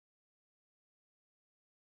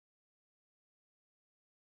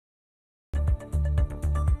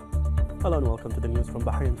Hello and welcome to the news from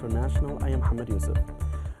Bahrain International. I am Hamad Yusuf.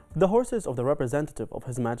 The horses of the representative of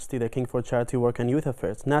His Majesty the King for Charity Work and Youth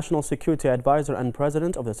Affairs, National Security Advisor and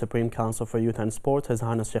President of the Supreme Council for Youth and Sport, His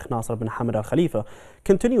Highness Sheikh Nasser bin Hamad Al Khalifa,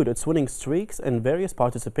 continued its winning streaks in various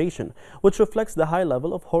participation, which reflects the high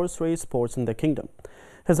level of horse race sports in the kingdom.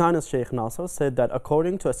 His Highness Sheikh Nasser said that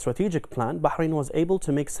according to a strategic plan, Bahrain was able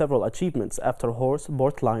to make several achievements after horse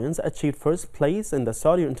Bort Lions achieved first place in the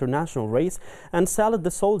Saudi International race and Salad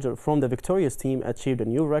the Soldier from the victorious team achieved a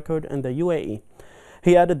new record in the UAE.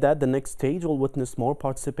 He added that the next stage will witness more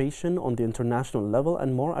participation on the international level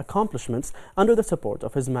and more accomplishments under the support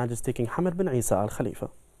of His Majesty King Hamad bin Isa Al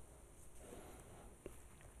Khalifa.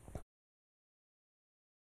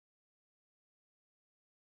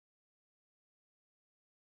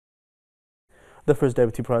 The first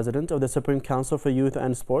Deputy President of the Supreme Council for Youth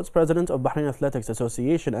and Sports, President of Bahrain Athletics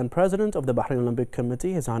Association and President of the Bahrain Olympic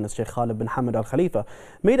Committee, His Highness Sheikh Khalid bin Hamad Al Khalifa,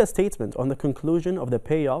 made a statement on the conclusion of the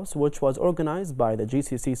payoffs which was organized by the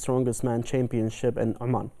GCC Strongest Man Championship in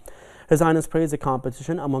Oman. His Highness praised the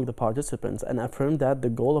competition among the participants and affirmed that the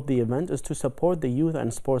goal of the event is to support the youth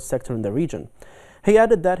and sports sector in the region. He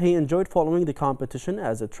added that he enjoyed following the competition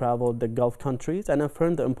as it traveled the Gulf countries and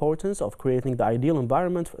affirmed the importance of creating the ideal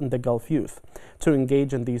environment in the Gulf youth to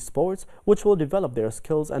engage in these sports, which will develop their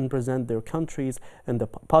skills and present their countries in the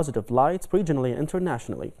positive lights regionally and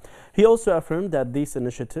internationally. He also affirmed that these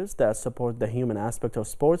initiatives that support the human aspect of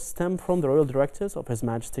sports stem from the royal directives of His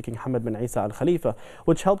Majesty King Hamad bin Isa Al Khalifa,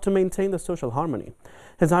 which help to maintain the social harmony.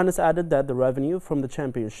 His Highness added that the revenue from the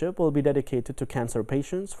championship will be dedicated to cancer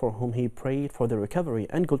patients for whom he prayed for their recovery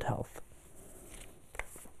and good health.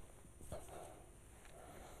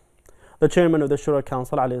 The chairman of the Shura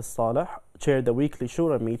Council, Ali Saleh, chaired the weekly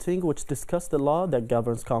Shura meeting which discussed the law that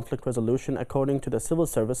governs conflict resolution according to the civil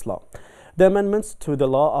service law. The amendments to the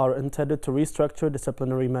law are intended to restructure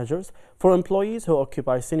disciplinary measures for employees who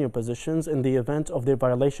occupy senior positions in the event of their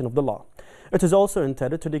violation of the law. It is also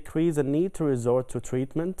intended to decrease the need to resort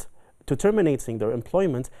to terminating their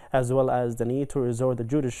employment, as well as the need to resort to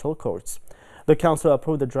judicial courts. The Council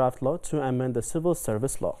approved the draft law to amend the civil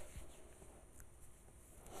service law.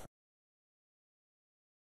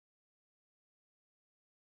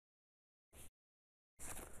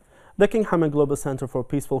 The King Hamad Global Center for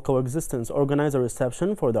Peaceful Coexistence organized a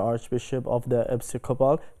reception for the Archbishop of the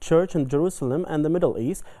Episcopal Church in Jerusalem and the Middle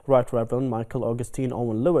East, Right Reverend Michael Augustine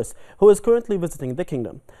Owen Lewis, who is currently visiting the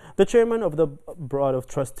kingdom. The chairman of the Board of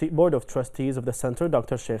Trustees of the center,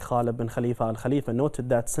 Dr. Sheikh Khalid bin Khalifa Al Khalifa, noted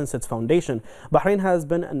that since its foundation, Bahrain has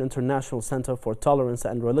been an international center for tolerance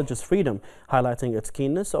and religious freedom, highlighting its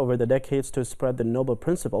keenness over the decades to spread the noble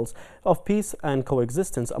principles of peace and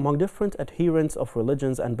coexistence among different adherents of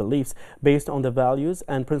religions and beliefs based on the values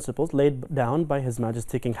and principles laid down by His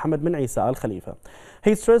Majesty King Hamad bin Isa Al Khalifa.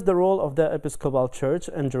 He stressed the role of the Episcopal Church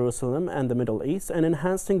in Jerusalem and the Middle East in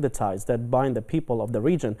enhancing the ties that bind the people of the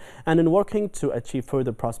region and in working to achieve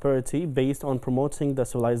further prosperity based on promoting the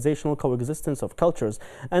civilizational coexistence of cultures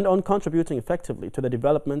and on contributing effectively to the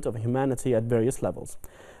development of humanity at various levels.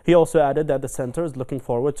 He also added that the center is looking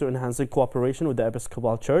forward to enhancing cooperation with the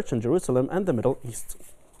Episcopal Church in Jerusalem and the Middle East.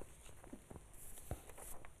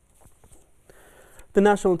 The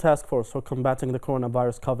National Task Force for Combating the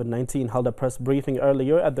Coronavirus COVID-19 held a press briefing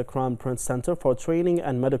earlier at the Crown Prince Center for Training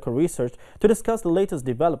and Medical Research to discuss the latest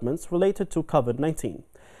developments related to COVID-19.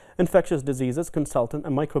 Infectious diseases consultant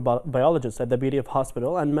and microbiologist at the BDF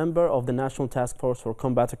Hospital and member of the National Task Force for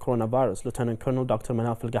Combating Coronavirus, Lieutenant Colonel Dr.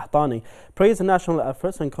 Manaf Al-Gahtani, praised the national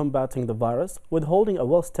efforts in combating the virus with holding a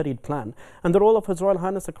well-studied plan and the role of His Royal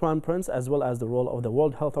Highness the Crown Prince as well as the role of the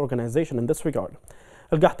World Health Organization in this regard.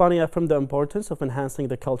 Al-Gahtani affirmed the importance of enhancing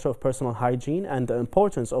the culture of personal hygiene and the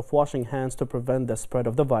importance of washing hands to prevent the spread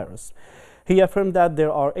of the virus. He affirmed that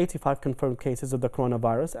there are 85 confirmed cases of the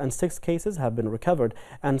coronavirus and 6 cases have been recovered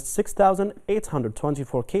and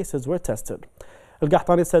 6,824 cases were tested.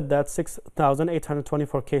 Al-Gahtani said that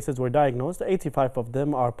 6,824 cases were diagnosed, 85 of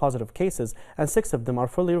them are positive cases and 6 of them are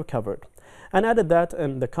fully recovered, and added that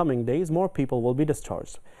in the coming days more people will be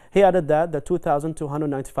discharged. He added that the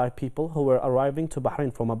 2,295 people who were arriving to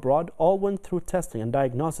Bahrain from abroad all went through testing and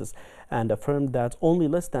diagnosis and affirmed that only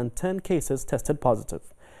less than 10 cases tested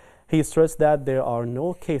positive. He stressed that there are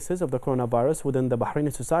no cases of the coronavirus within the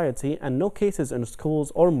Bahraini society and no cases in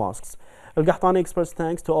schools or mosques. Al-Gahtani expressed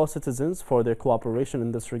thanks to all citizens for their cooperation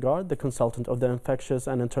in this regard. The consultant of the infectious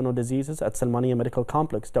and internal diseases at Salmania Medical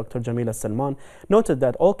Complex, Dr. Jamila Salman, noted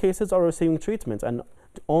that all cases are receiving treatment and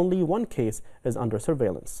only one case is under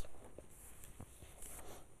surveillance.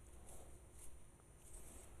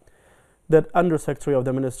 The Undersecretary of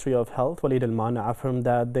the Ministry of Health, Walid Al-Mana, affirmed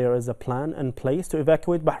that there is a plan in place to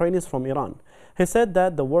evacuate Bahrainis from Iran. He said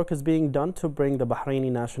that the work is being done to bring the Bahraini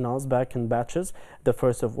nationals back in batches, the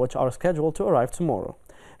first of which are scheduled to arrive tomorrow.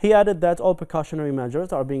 He added that all precautionary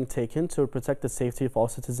measures are being taken to protect the safety of all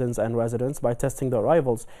citizens and residents by testing the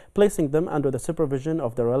arrivals, placing them under the supervision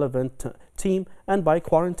of the relevant team, and by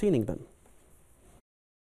quarantining them.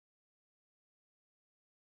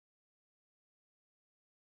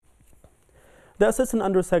 The Assistant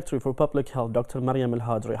Undersecretary for Public Health, Dr. Maryam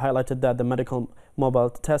Al-Hadri, highlighted that the medical mobile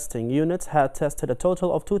testing units had tested a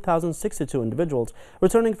total of 2,062 individuals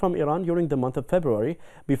returning from Iran during the month of February,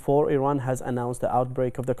 before Iran has announced the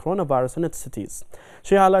outbreak of the coronavirus in its cities.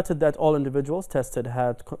 She highlighted that all individuals tested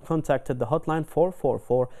had contacted the hotline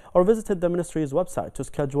 444 or visited the ministry's website to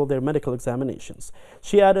schedule their medical examinations.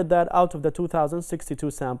 She added that out of the 2,062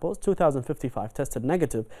 samples, 2,055 tested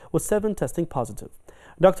negative, with 7 testing positive.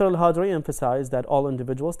 Dr. Al-Hadri emphasized that all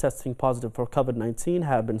individuals testing positive for COVID-19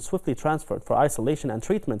 have been swiftly transferred for isolation and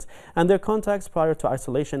treatment, and their contacts prior to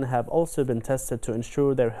isolation have also been tested to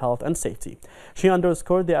ensure their health and safety. She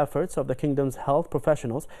underscored the efforts of the kingdom's health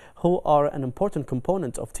professionals, who are an important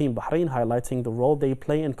component of Team Bahrain, highlighting the role they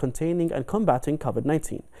play in containing and combating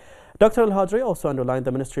COVID-19. Dr. Al-Hadri also underlined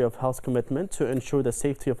the Ministry of Health's commitment to ensure the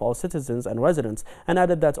safety of all citizens and residents, and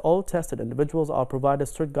added that all tested individuals are provided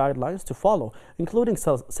strict guidelines to follow, including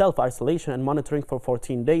self-isolation and monitoring for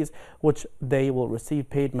 14 days, which they will receive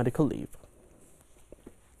paid medical leave.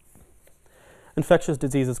 Infectious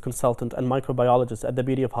diseases consultant and microbiologist at the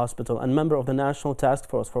BDF Hospital and member of the National Task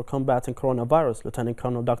Force for Combating Coronavirus, Lieutenant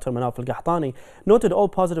Colonel Dr. Manaf Al-Gahtani, noted all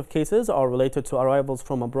positive cases are related to arrivals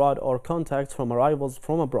from abroad or contacts from arrivals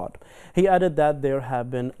from abroad. He added that there have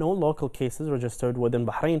been no local cases registered within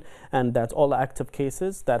Bahrain, and that all active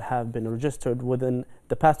cases that have been registered within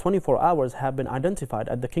the past 24 hours have been identified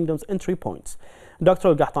at the kingdom's entry points. Dr.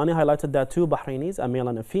 Al-Gahtani highlighted that 2 Bahrainis, a male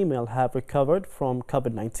and a female, have recovered from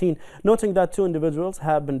COVID-19, noting that 2 individuals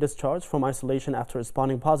have been discharged from isolation after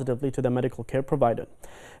responding positively to the medical care provided.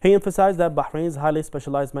 He emphasized that Bahrain's highly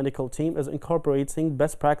specialized medical team is incorporating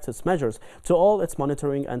best practice measures to all its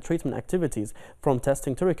monitoring and treatment activities, from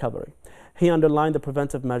testing to recovery. He underlined the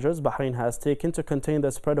preventive measures Bahrain has taken to contain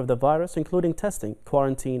the spread of the virus, including testing,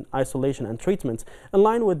 quarantine, isolation, and treatment, in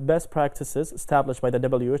line with best practices established by the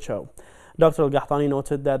WHO. Dr. Al-Gahtani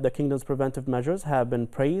noted that the kingdom's preventive measures have been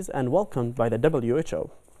praised and welcomed by the WHO.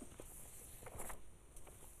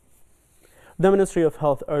 The Ministry of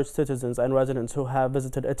Health urged citizens and residents who have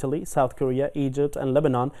visited Italy, South Korea, Egypt, and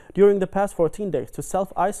Lebanon during the past 14 days to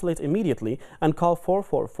self-isolate immediately and call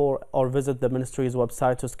 444 or visit the ministry's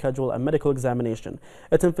website to schedule a medical examination.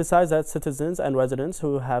 It emphasized that citizens and residents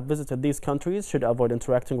who have visited these countries should avoid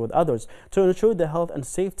interacting with others to ensure the health and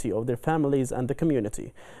safety of their families and the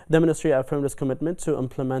community. The ministry affirmed its commitment to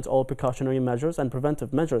implement all precautionary measures and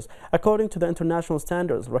preventive measures according to the international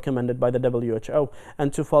standards recommended by the WHO,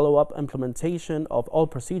 and to follow up implementation of all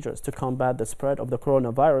procedures to combat the spread of the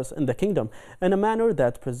coronavirus in the kingdom in a manner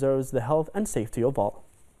that preserves the health and safety of all.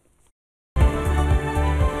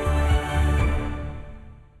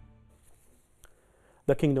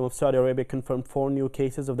 The Kingdom of Saudi Arabia confirmed 4 new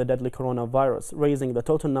cases of the deadly coronavirus, raising the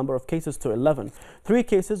total number of cases to 11. 3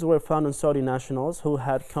 cases were found in Saudi nationals who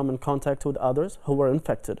had come in contact with others who were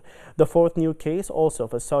infected. The 4th new case, also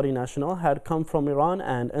of a Saudi national, had come from Iran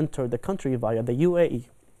and entered the country via the UAE.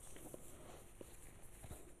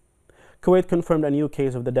 Kuwait confirmed a new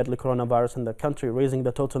case of the deadly coronavirus in the country, raising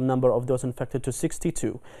the total number of those infected to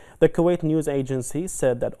 62. The Kuwait news agency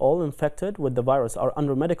said that all infected with the virus are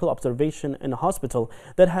under medical observation in a hospital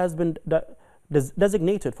that has been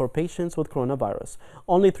designated for patients with coronavirus.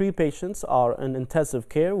 Only 3 patients are in intensive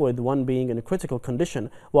care, with 1 being in a critical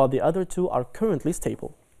condition, while the other 2 are currently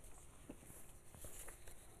stable.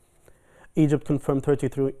 Egypt confirmed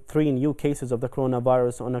 33 new cases of the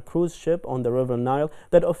coronavirus on a cruise ship on the River Nile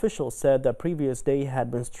that officials said the previous day had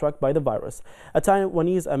been struck by the virus. A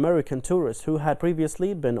Taiwanese American tourist who had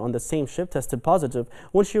previously been on the same ship tested positive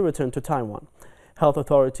when she returned to Taiwan. Health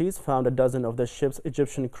authorities found a dozen of the ship's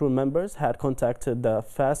Egyptian crew members had contacted the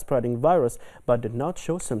fast-spreading virus but did not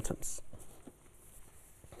show symptoms.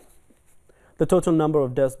 The total number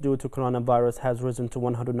of deaths due to coronavirus has risen to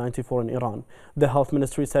 194 in Iran. The health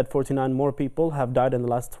ministry said 49 more people have died in the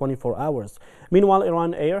last 24 hours. Meanwhile,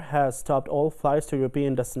 Iran Air has stopped all flights to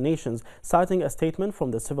European destinations, citing a statement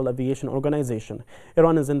from the Civil Aviation Organization.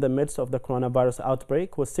 Iran is in the midst of the coronavirus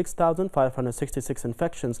outbreak with 6,566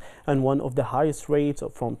 infections and one of the highest rates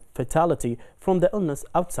of fatality from the illness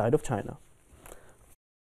outside of China.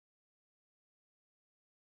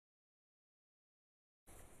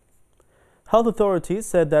 Health authorities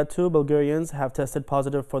said that 2 Bulgarians have tested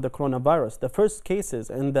positive for the coronavirus, the first cases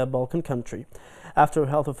in the Balkan country. After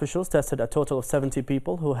health officials tested a total of 70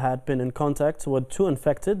 people who had been in contact with 2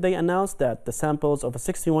 infected, they announced that the samples of a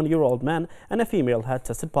 61-year-old man and a female had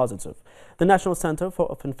tested positive. The National Center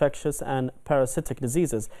for Infectious and Parasitic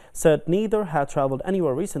Diseases said neither had traveled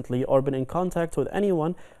anywhere recently or been in contact with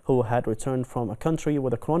anyone who had returned from a country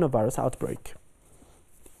with a coronavirus outbreak.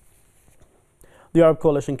 The Arab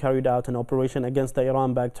coalition carried out an operation against the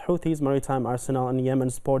Iran-backed Houthis maritime arsenal in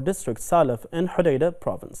Yemen's port district Salif in Hodeidah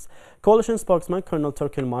province. Coalition spokesman Colonel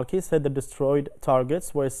Turkin Malki said the destroyed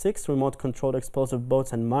targets were 6 remote-controlled explosive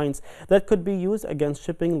boats and mines that could be used against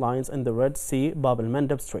shipping lines in the Red Sea Bab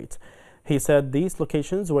el-Mandeb Strait. He said these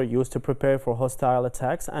locations were used to prepare for hostile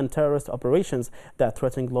attacks and terrorist operations that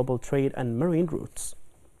threaten global trade and marine routes.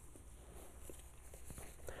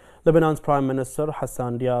 Lebanon's Prime Minister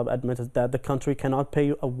Hassan Diab admitted that the country cannot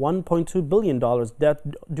pay a $1.2 billion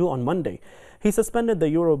debt due on Monday. He suspended the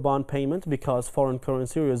Eurobond payment because foreign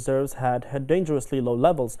currency reserves had dangerously low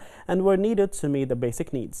levels and were needed to meet the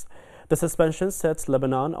basic needs. The suspension sets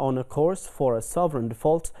Lebanon on a course for a sovereign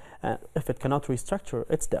default if it cannot restructure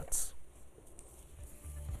its debts.